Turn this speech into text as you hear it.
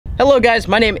Hello guys,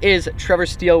 my name is Trevor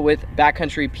Steele with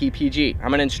Backcountry PPG.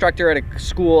 I'm an instructor at a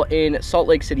school in Salt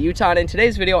Lake City, Utah, and in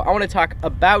today's video I want to talk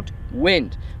about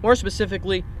wind. More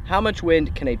specifically, how much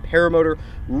wind can a paramotor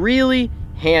really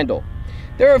handle?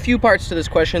 There are a few parts to this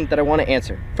question that I want to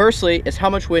answer. Firstly is how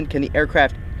much wind can the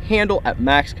aircraft handle at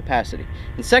max capacity?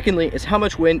 And secondly is how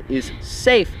much wind is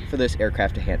safe for this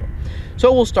aircraft to handle?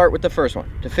 So we'll start with the first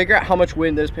one. To figure out how much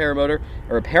wind this paramotor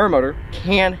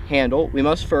can handle, we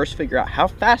must first figure out how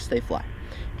fast they fly.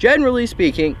 Generally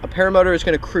speaking, a paramotor is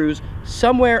going to cruise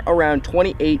somewhere around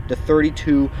 28 to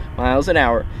 32 miles an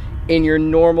hour in your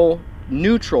normal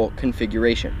neutral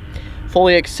configuration.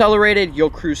 Fully accelerated, you'll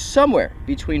cruise somewhere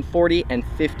between 40 and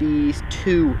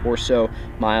 52 or so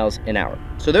miles an hour.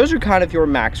 So those are kind of your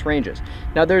max ranges.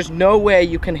 Now there's no way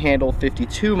you can handle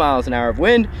 52 miles an hour of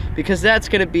wind because that's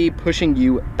going to be pushing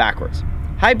you backwards.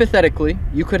 Hypothetically,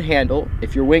 you could handle,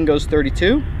 if your wind goes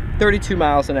 32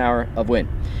 miles an hour of wind.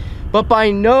 But by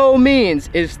no means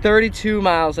is 32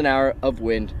 miles an hour of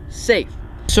wind safe.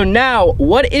 So now,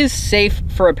 what is safe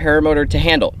for a paramotor to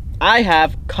handle? I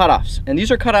have cutoffs, and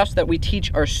these are cutoffs that we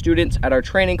teach our students at our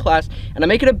training class, and I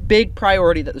make it a big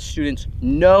priority that the students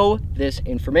know this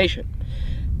information.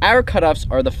 Our cutoffs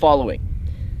are the following: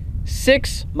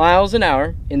 6 miles an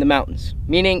hour in the mountains,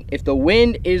 meaning if the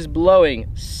wind is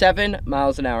blowing 7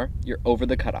 miles an hour, you're over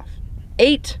the cutoff.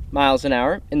 8 miles an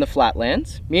hour in the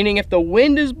flatlands, meaning if the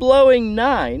wind is blowing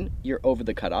 9, you're over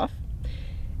the cutoff.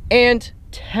 And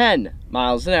 10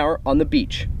 miles an hour on the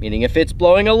beach, meaning if it's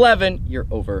blowing 11, you're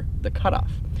over the cutoff.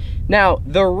 Now,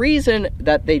 the reason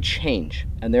that they change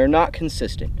and they're not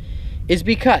consistent is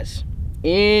because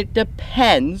it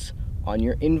depends on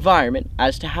your environment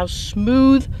as to how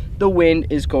smooth the wind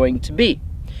is going to be.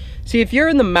 See, if you're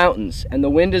in the mountains and the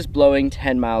wind is blowing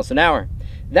 10 miles an hour,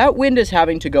 that wind is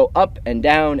having to go up and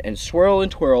down and swirl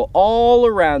and twirl all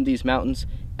around these mountains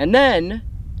and then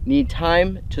need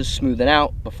time to smoothen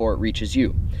out before it reaches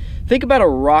you. Think about a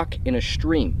rock in a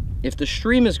stream. If the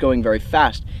stream is going very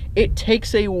fast, it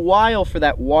takes a while for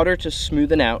that water to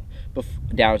smoothen out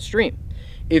downstream.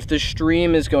 If the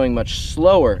stream is going much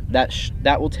slower,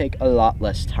 that will take a lot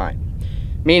less time.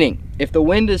 Meaning, if the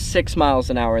wind is 6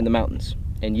 miles an hour in the mountains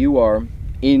and you are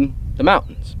in the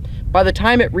mountains, by the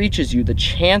time it reaches you, the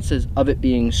chances of it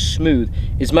being smooth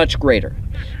is much greater.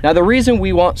 Now, the reason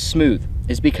we want smooth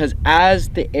is because as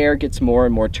the air gets more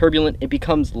and more turbulent, it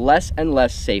becomes less and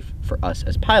less safe for us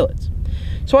as pilots.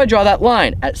 So I draw that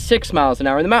line at 6 miles an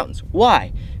hour in the mountains.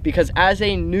 Why? Because as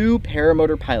a new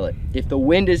paramotor pilot, if the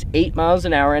wind is 8 miles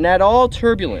an hour and at all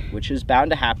turbulent, which is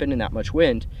bound to happen in that much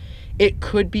wind, it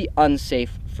could be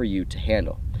unsafe for you to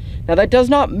handle. Now that does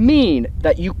not mean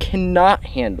that you cannot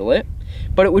handle it,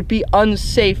 but it would be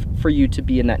unsafe for you to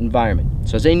be in that environment.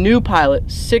 So as a new pilot,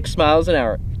 6 miles an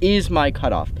hour is my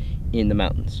cutoff in the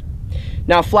mountains.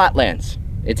 Now flatlands,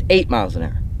 it's 8 miles an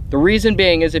hour. The reason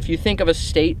being is if you think of a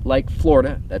state like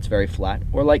Florida, that's very flat,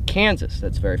 or like Kansas,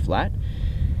 that's very flat,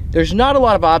 there's not a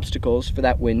lot of obstacles for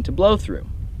that wind to blow through,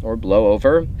 or blow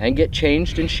over and get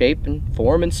changed in shape and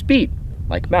form and speed,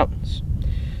 like mountains.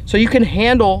 So you can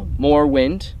handle more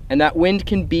wind, and that wind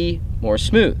can be more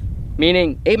smooth,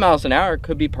 meaning 8 miles an hour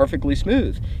could be perfectly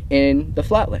smooth in the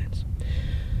flatlands.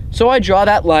 So I draw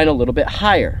that line a little bit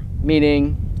higher,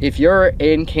 meaning if you're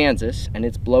in Kansas and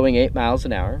it's blowing 8 miles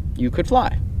an hour, you could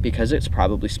fly because it's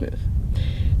probably smooth.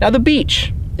 Now the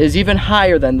beach is even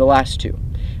higher than the last two.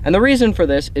 And the reason for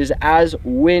this is as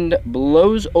wind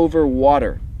blows over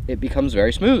water, it becomes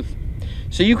very smooth.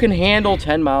 So you can handle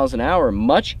 10 miles an hour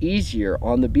much easier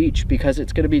on the beach because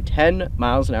it's going to be 10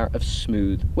 miles an hour of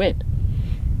smooth wind.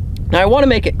 Now I want to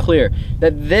make it clear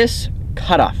that this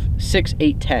cutoff, 6,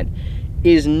 8, 10,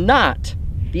 is not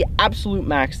the absolute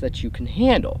max that you can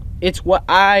handle. It's what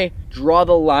I draw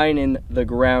the line in the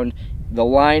ground, the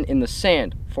line in the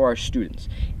sand for our students.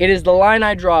 It is the line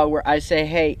I draw where I say,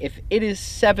 hey, if it is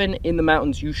 7 in the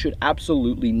mountains, you should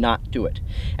absolutely not do it.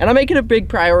 And I make it a big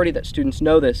priority that students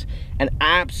know this and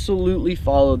absolutely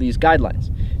follow these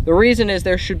guidelines. The reason is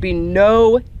there should be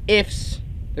no ifs,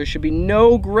 there should be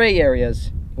no gray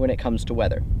areas when it comes to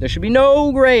weather. There should be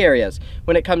no gray areas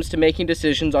when it comes to making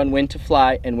decisions on when to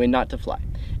fly and when not to fly.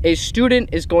 A student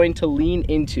is going to lean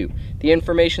into the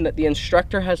information that the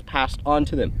instructor has passed on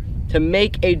to them to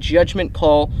make a judgment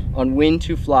call on when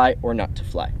to fly or not to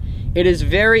fly. It is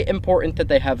very important that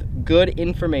they have good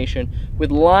information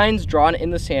with lines drawn in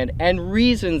the sand and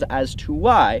reasons as to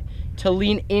why to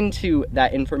lean into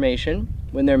that information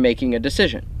when they're making a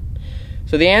decision.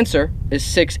 So the answer is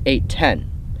 6, 8,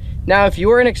 10. Now, if you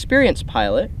are an experienced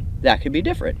pilot, that could be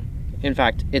different. In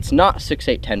fact, it's not 6,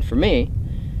 8, 10 for me,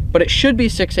 but it should be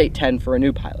 6, 8, 10 for a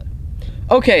new pilot.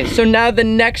 Okay, so now the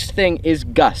next thing is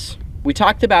gusts. We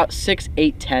talked about 6,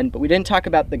 8, 10, but we didn't talk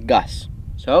about the gusts.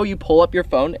 So you pull up your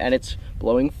phone and it's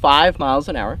blowing 5 miles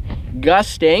an hour.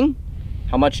 Gusting,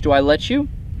 how much do I let you?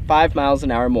 5 miles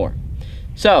an hour more.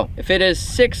 So if it is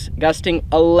 6 gusting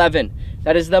 11,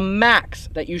 that is the max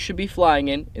that you should be flying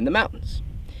in the mountains.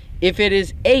 If it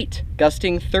is 8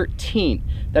 gusting 13,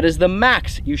 that is the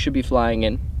max you should be flying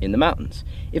in the mountains.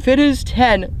 If it is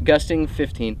 10 gusting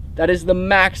 15, that is the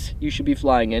max you should be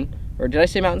flying in, or did I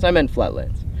say mountains? I meant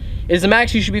flatlands. It is the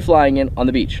max you should be flying in on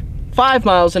the beach. 5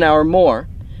 miles an hour more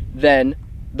than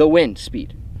the wind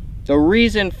speed. The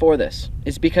reason for this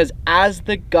is because as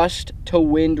the gust to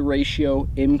wind ratio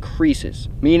increases,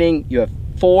 meaning you have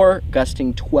 4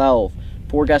 gusting 12,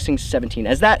 4 gusting 17,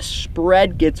 as that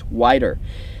spread gets wider,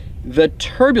 the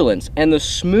turbulence and the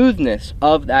smoothness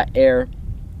of that air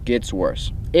gets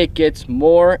worse. It gets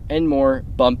more and more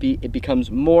bumpy. It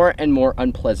becomes more and more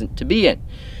unpleasant to be in.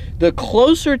 The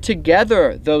closer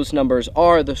together those numbers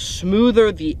are, the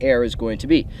smoother the air is going to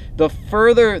be. The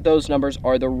further those numbers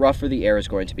are, the rougher the air is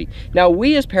going to be. Now,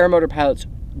 we as paramotor pilots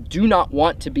do not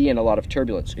want to be in a lot of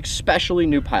turbulence, especially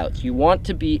new pilots. You want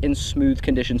to be in smooth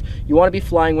conditions. You want to be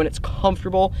flying when it's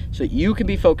comfortable so that you can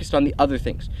be focused on the other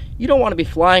things. You don't want to be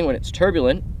flying when it's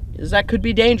turbulent, because that could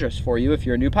be dangerous for you if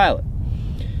you're a new pilot.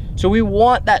 So we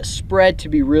want that spread to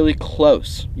be really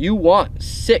close. You want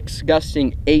 6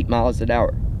 gusting 8 miles an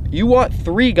hour. You want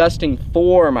 3 gusting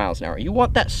 4 miles an hour. You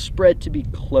want that spread to be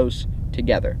close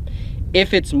together.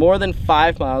 If it's more than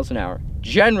 5 miles an hour,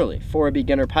 generally for a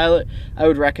beginner pilot, I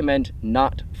would recommend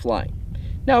not flying.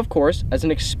 Now, of course, as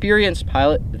an experienced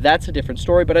pilot, that's a different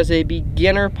story, but as a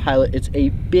beginner pilot, it's a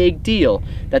big deal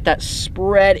that that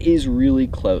spread is really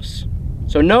close.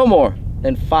 So no more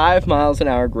than 5 miles an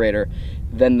hour greater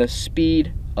than the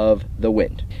speed of the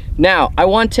wind. Now, I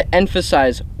want to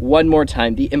emphasize one more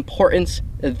time the importance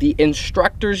of the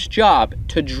instructor's job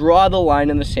to draw the line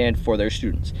in the sand for their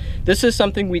students. This is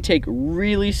something we take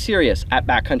really serious at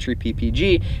Backcountry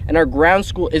PPG, and our ground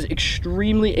school is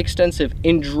extremely extensive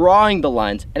in drawing the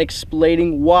lines and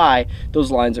explaining why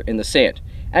those lines are in the sand.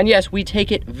 And yes, we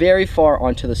take it very far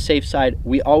onto the safe side.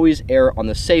 We always err on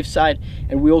the safe side,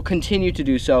 and we will continue to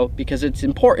do so because it's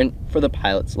important for the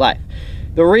pilot's life.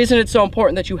 The reason it's so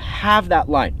important that you have that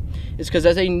line is because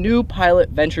as a new pilot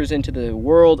ventures into the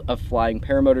world of flying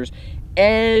paramotors,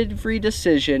 every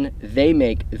decision they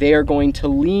make, they are going to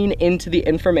lean into the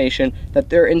information that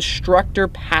their instructor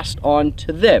passed on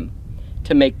to them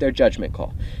to make their judgment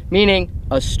call. Meaning,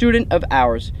 a student of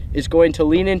ours is going to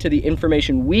lean into the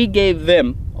information we gave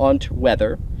them on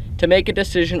weather to make a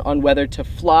decision on whether to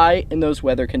fly in those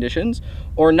weather conditions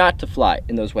or not to fly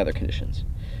in those weather conditions.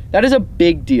 That is a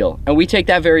big deal, and we take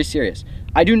that very serious.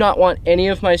 I do not want any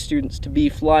of my students to be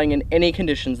flying in any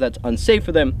conditions that's unsafe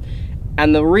for them,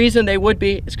 and the reason they would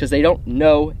be is because they don't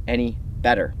know any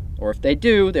better. Or if they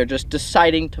do, they're just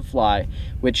deciding to fly,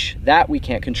 which that we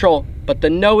can't control, but the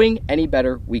knowing any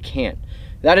better, we can.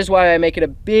 That is why I make it a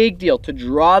big deal to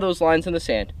draw those lines in the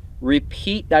sand,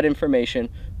 repeat that information,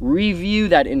 review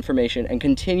that information, and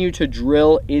continue to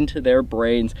drill into their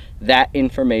brains that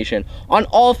information on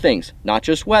all things, not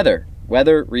just weather,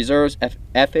 reserves,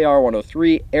 FAR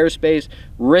 103, airspace,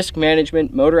 risk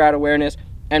management, motor out awareness,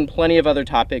 and plenty of other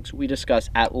topics we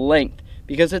discuss at length,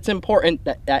 because it's important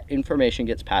that that information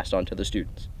gets passed on to the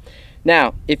students.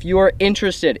 Now, if you are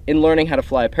interested in learning how to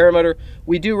fly a paramotor,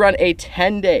 we do run a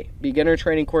 10-day beginner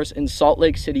training course in Salt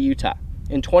Lake City, Utah.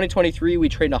 In 2023, we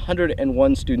trained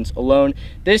 101 students alone.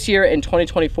 This year, in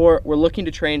 2024, we're looking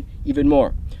to train even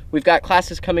more. We've got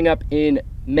classes coming up in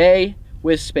May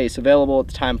with space available at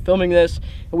the time of filming this,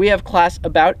 and we have class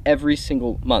about every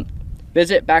single month.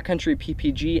 Visit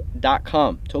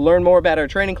backcountryppg.com to learn more about our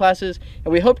training classes,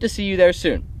 and we hope to see you there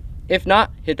soon. If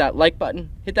not, hit that like button,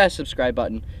 hit that subscribe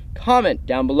button, comment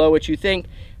down below what you think.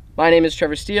 My name is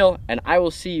Trevor Steele, and I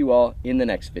will see you all in the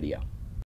next video.